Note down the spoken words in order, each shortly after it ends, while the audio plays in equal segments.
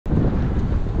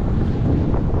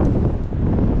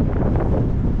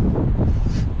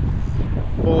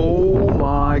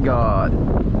God.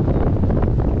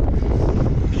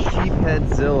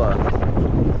 Sheepheadzilla.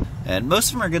 And most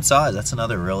of them are good size. That's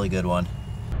another really good one.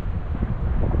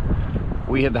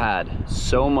 We have had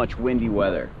so much windy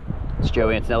weather. It's Joe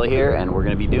Antonelli here, and we're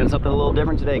gonna be doing something a little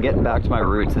different today, getting back to my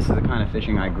roots. This is the kind of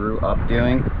fishing I grew up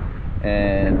doing.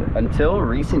 And until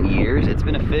recent years, it's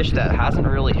been a fish that hasn't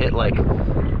really hit like,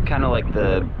 kind of like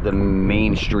the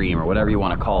mainstream or whatever you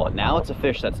want to call it. Now it's a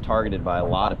fish that's targeted by a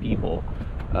lot of people.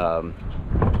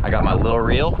 I got my little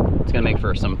reel. It's gonna make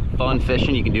for some fun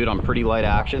fishing. You can do it on pretty light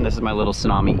action. This is my little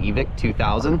Tsunami Evict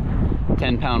 2000,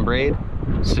 10-pound braid,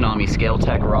 Tsunami Scale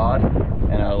Tech rod,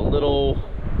 and a little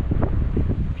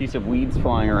piece of weeds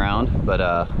flying around. But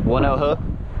 1/0 hook,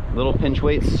 little pinch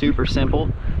weight, super simple.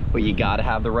 But you gotta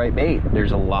have the right bait.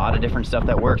 There's a lot of different stuff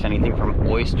that works. Anything from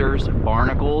oysters,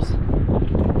 barnacles,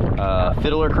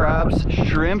 fiddler crabs,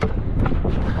 shrimp,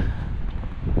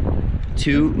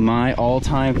 to my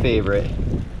all-time favorite,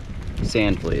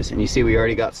 sand fleas. And you see we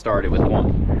already got started with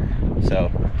one. So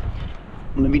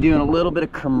I'm gonna be doing a little bit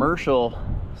of commercial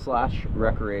slash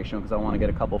recreational because I want to get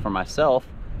a couple for myself.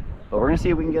 But we're gonna see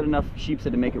if we can get enough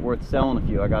sheepshead to make it worth selling a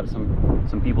few. I got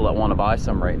some people that want to buy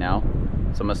some right now.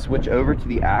 So I'm gonna switch over to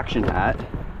the action hat,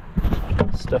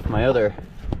 stuff my other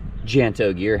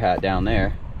Janto gear hat down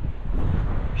there.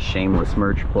 Shameless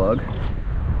merch plug.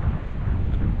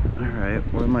 All right,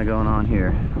 what am I going on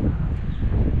here?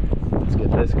 Let's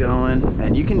get this going.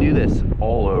 And you can do this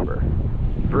all over.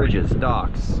 Bridges,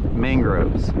 docks,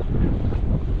 mangroves.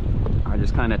 I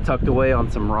just kind of tucked away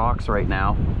on some rocks right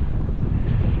now.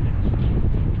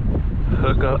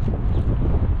 Hook up.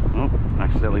 Oh,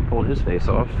 accidentally pulled his face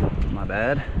off. My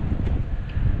bad.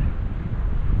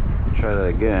 Try that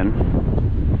again.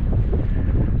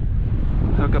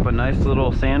 Hook up a nice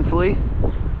little sand flea.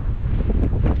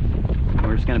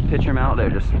 We're just gonna pitch him out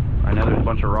there. I know there's a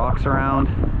bunch of rocks around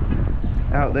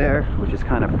out there, which is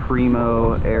kind of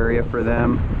primo area for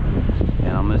them.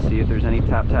 And I'm gonna see if there's any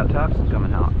taps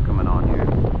coming on here.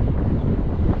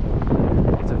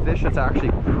 It's a fish that's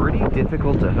actually pretty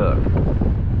difficult to hook.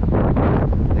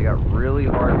 They got really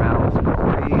hard mouths,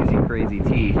 crazy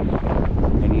teeth,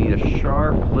 and you need a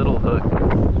sharp little hook. Is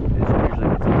usually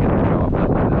what's gonna get the job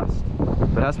done the best.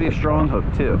 But it has to be a strong hook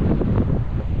too.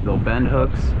 They'll bend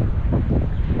hooks.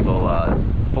 They'll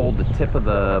fold the tip of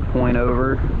the point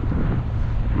over.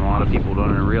 And a lot of people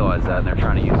don't even realize that, and they're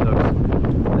trying to use hooks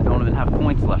that don't even have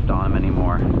points left on them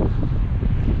anymore.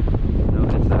 No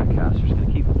hits that cast. We're just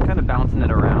gonna keep kind of bouncing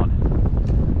it around.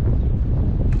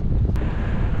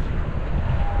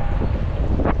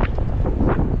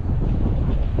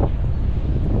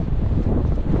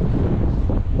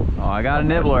 Oh, I got a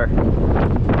nibbler.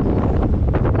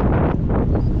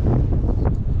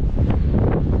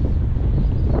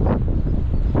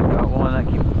 Got one that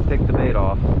picked the bait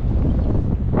off.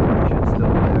 Should still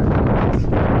be there.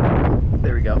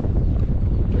 There we go.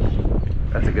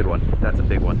 That's a good one. That's a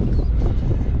big one.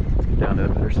 Let's get down to a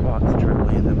better spot to try to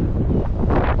land him.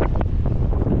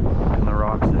 On the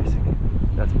rocks, nice.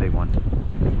 That's a big one.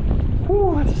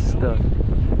 Woo, that's a stud.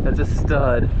 That's a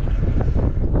stud.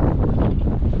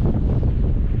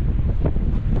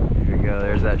 There we go.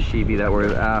 There's that sheepy that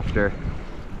we're after.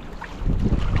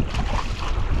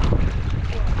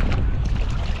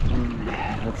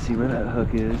 Let's see where that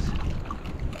hook is.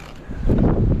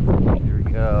 Here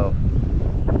we go.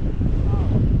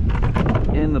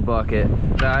 In the bucket.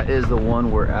 That is the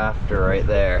one we're after right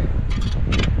there.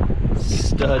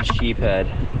 Stud sheephead.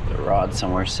 The rod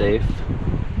somewhere safe.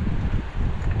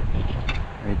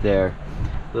 Right there.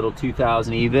 Little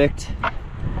 2000 Evict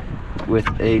with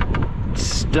a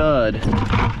stud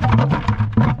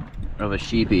of a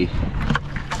sheepy.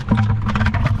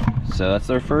 So that's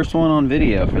their first one on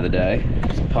video for the day.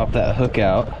 Just pop that hook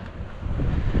out.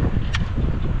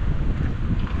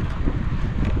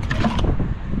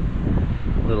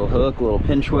 Little hook, little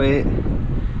pinch weight.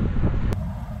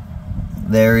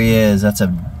 There he is. That's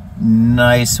a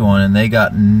nice one, and they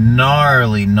got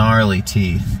gnarly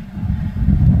teeth.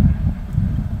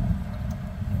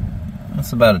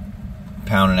 That's about a 1.5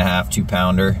 pound, 2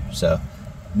 pounder. So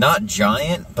not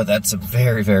giant, but that's a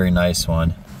very nice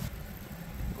one.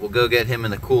 We'll go get him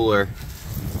in the cooler,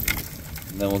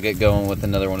 and then we'll get going with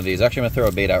another one of these. Actually, I'm gonna throw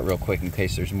a bait out real quick in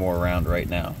case there's more around right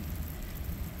now.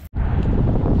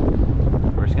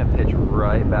 We're just gonna pitch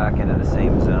right back into the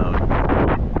same zone.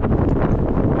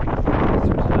 There's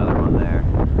another one there.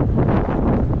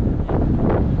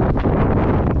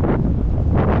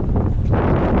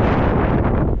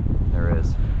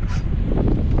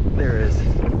 There is.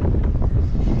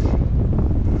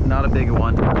 Not a big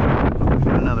one.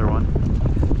 Another one.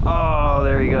 Oh,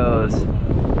 there he goes.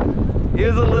 He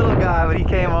was a little guy, but he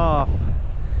came off.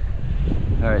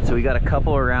 All right, so we got a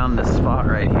couple around this spot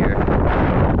right here.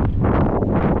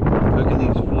 Hooking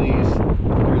these fleas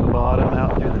through the bottom,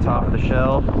 out through the top of the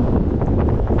shell.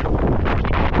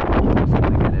 Just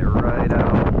gonna get it right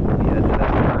out the edge of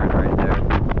that current right there.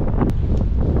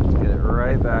 Let's get it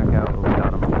right back out where we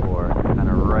got them before. Kind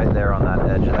of right there on that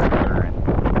edge of that current.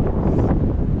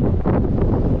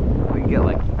 If we can get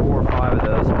like 4 or 5 of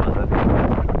those ones, that'd be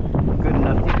good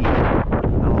enough to eat. I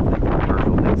don't think the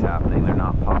commercial thing's happening. They're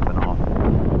not popping off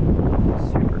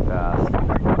super fast.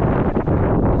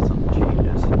 Unless something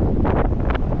changes.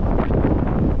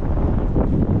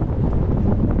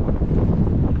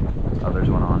 Oh, there's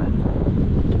one on it.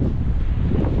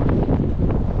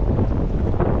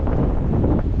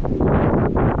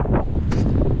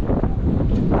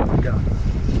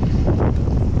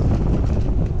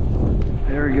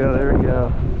 There we go, there we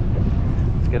go.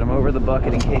 Let's get him over the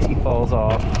bucket in case he falls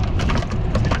off.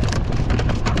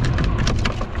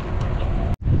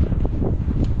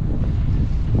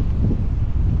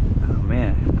 Oh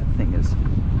man, that thing is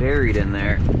buried in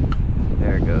there.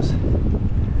 There it goes.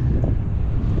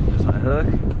 There's my hook.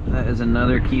 That is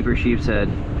another keeper sheepshead.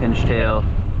 Pinch tail,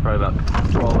 probably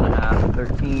about 12 and a half,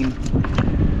 13.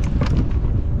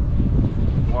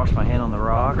 Wash my hand on the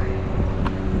rock.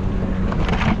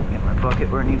 Get my bucket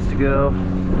where it needs to go.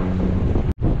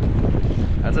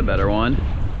 That's a better one.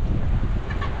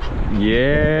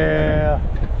 Yeah.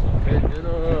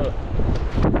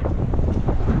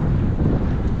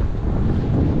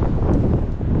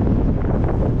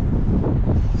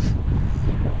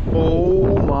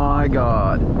 Oh my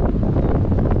God.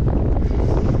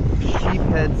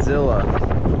 Sheepheadzilla.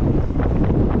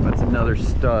 That's another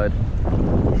stud.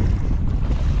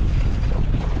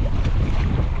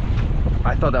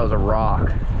 I thought that was a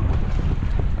rock.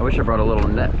 I wish I brought a little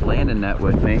net, landing net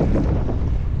with me.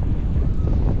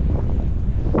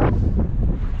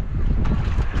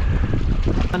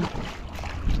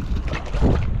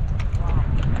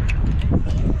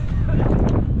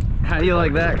 How do you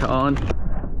like that, Colin?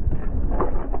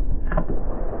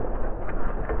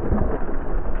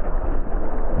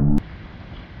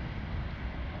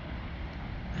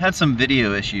 Had some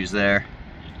video issues there,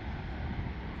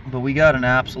 but we got an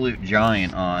absolute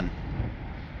giant on.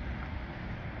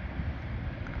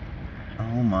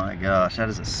 Oh my gosh, that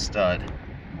is a stud.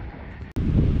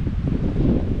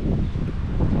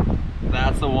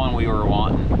 That's the one we were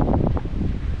wanting.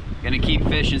 Gonna keep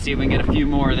fishing, see if we can get a few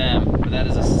more of them. But that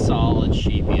is a solid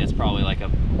sheepy. It's probably like a,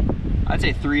 I'd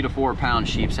say 3 to 4 pound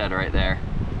sheepshead right there.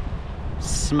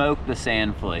 Smoked the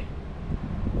sand flea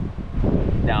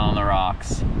down on the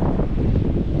rocks.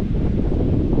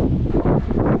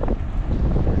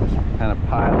 Kind of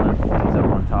piling these up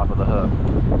on top of the hook.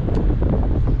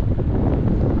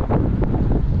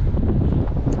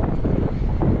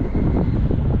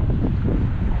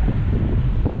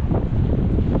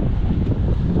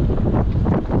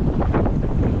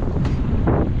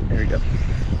 There we go.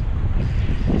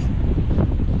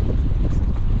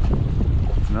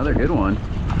 Another good one.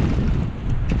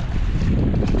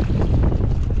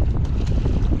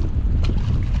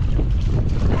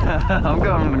 I'm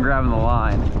going and grabbing the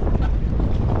line.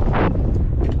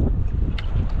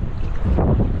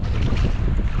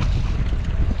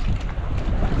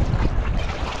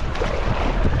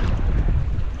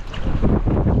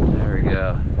 There we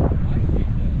go.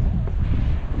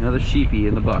 Another sheepy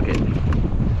in the bucket.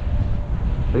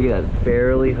 Look at that,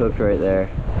 barely hooked right there.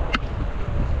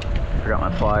 Forgot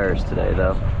my pliers today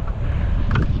though.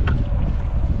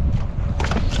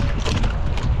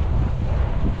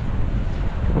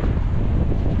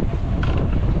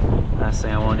 Last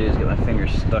thing I want to do is get my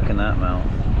fingers stuck in that mouth.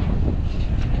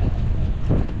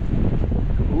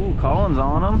 Ooh, Colin's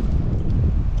on them.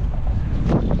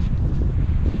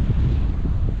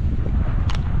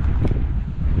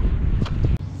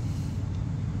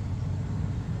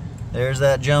 There's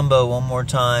that jumbo one more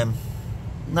time.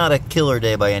 Not a killer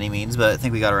day by any means, but I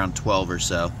think we got around 12 or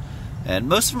so. And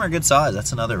most of them are good size.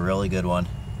 That's another really good one.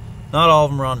 Not all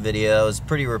of them are on video. It's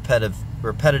pretty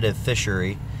repetitive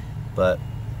fishery, but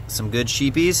some good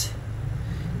sheepies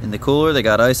in the cooler. They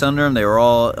got ice under them. They were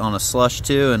all on a slush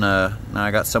too, and now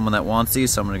I got someone that wants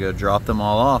these, so I'm gonna go drop them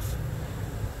all off.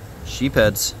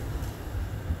 Sheepheads.